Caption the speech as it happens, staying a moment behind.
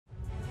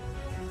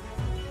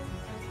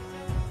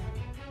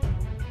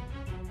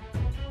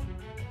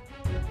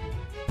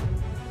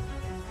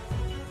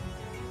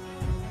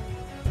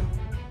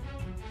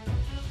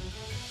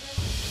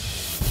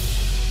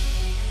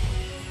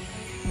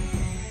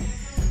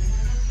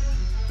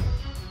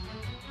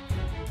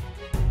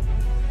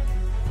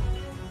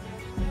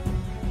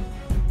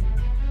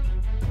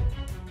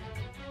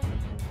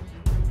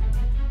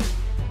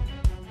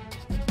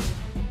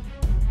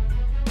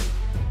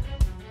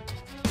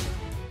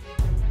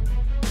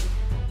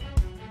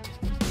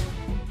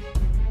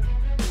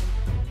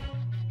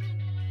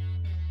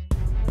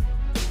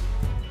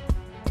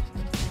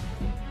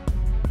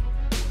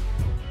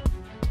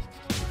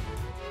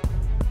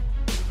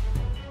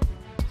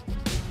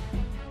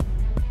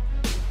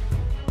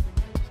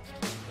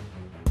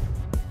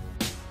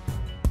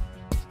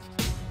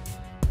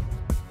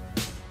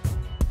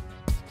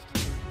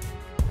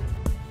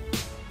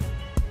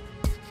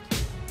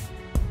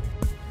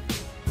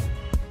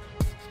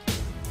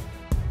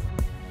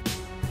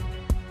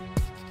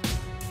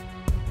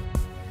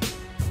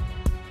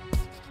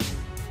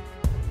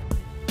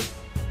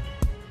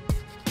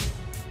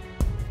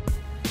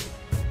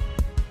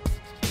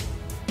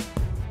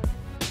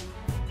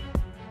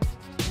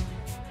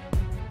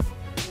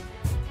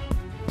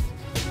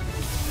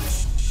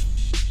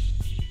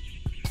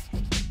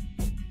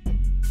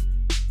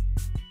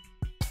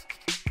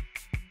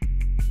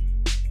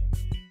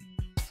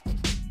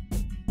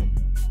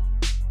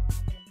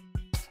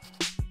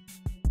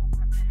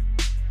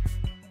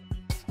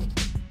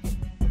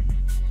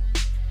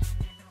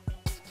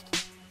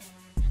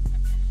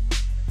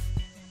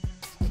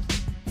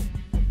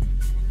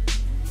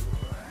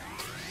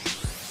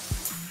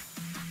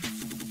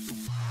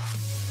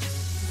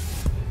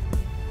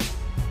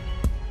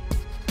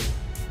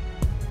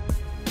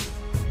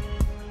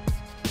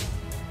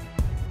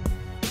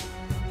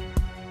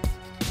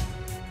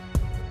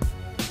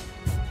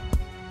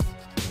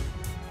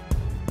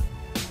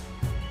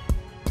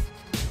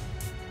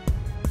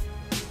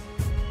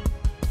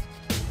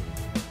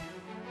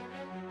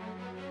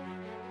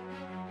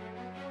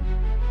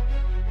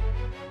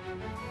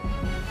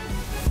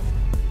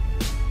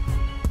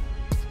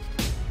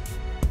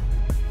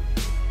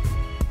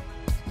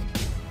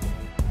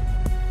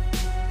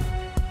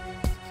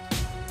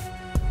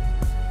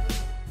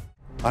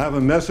I have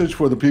a message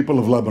for the people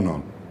of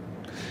Lebanon.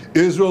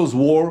 Israel's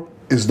war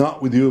is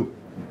not with you.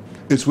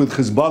 It's with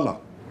Hezbollah.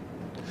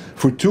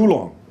 For too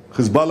long,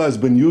 Hezbollah has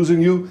been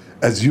using you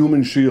as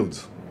human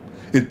shields.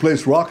 It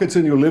placed rockets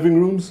in your living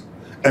rooms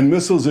and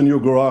missiles in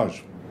your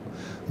garage.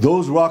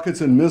 Those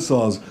rockets and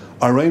missiles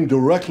are aimed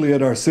directly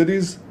at our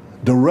cities,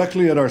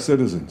 directly at our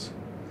citizens.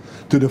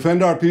 To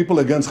defend our people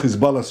against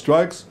Hezbollah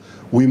strikes,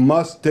 we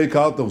must take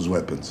out those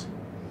weapons.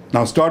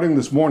 Now, starting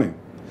this morning,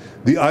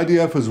 the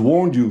IDF has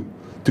warned you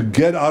to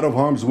get out of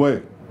harm's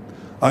way.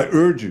 I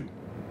urge you,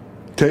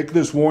 take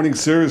this warning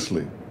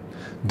seriously.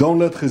 Don't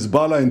let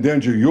Hezbollah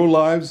endanger your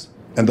lives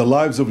and the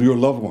lives of your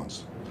loved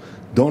ones.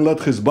 Don't let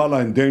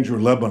Hezbollah endanger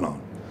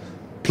Lebanon.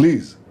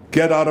 Please,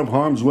 get out of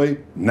harm's way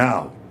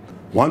now.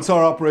 Once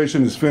our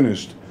operation is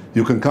finished,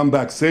 you can come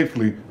back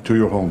safely to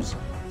your homes.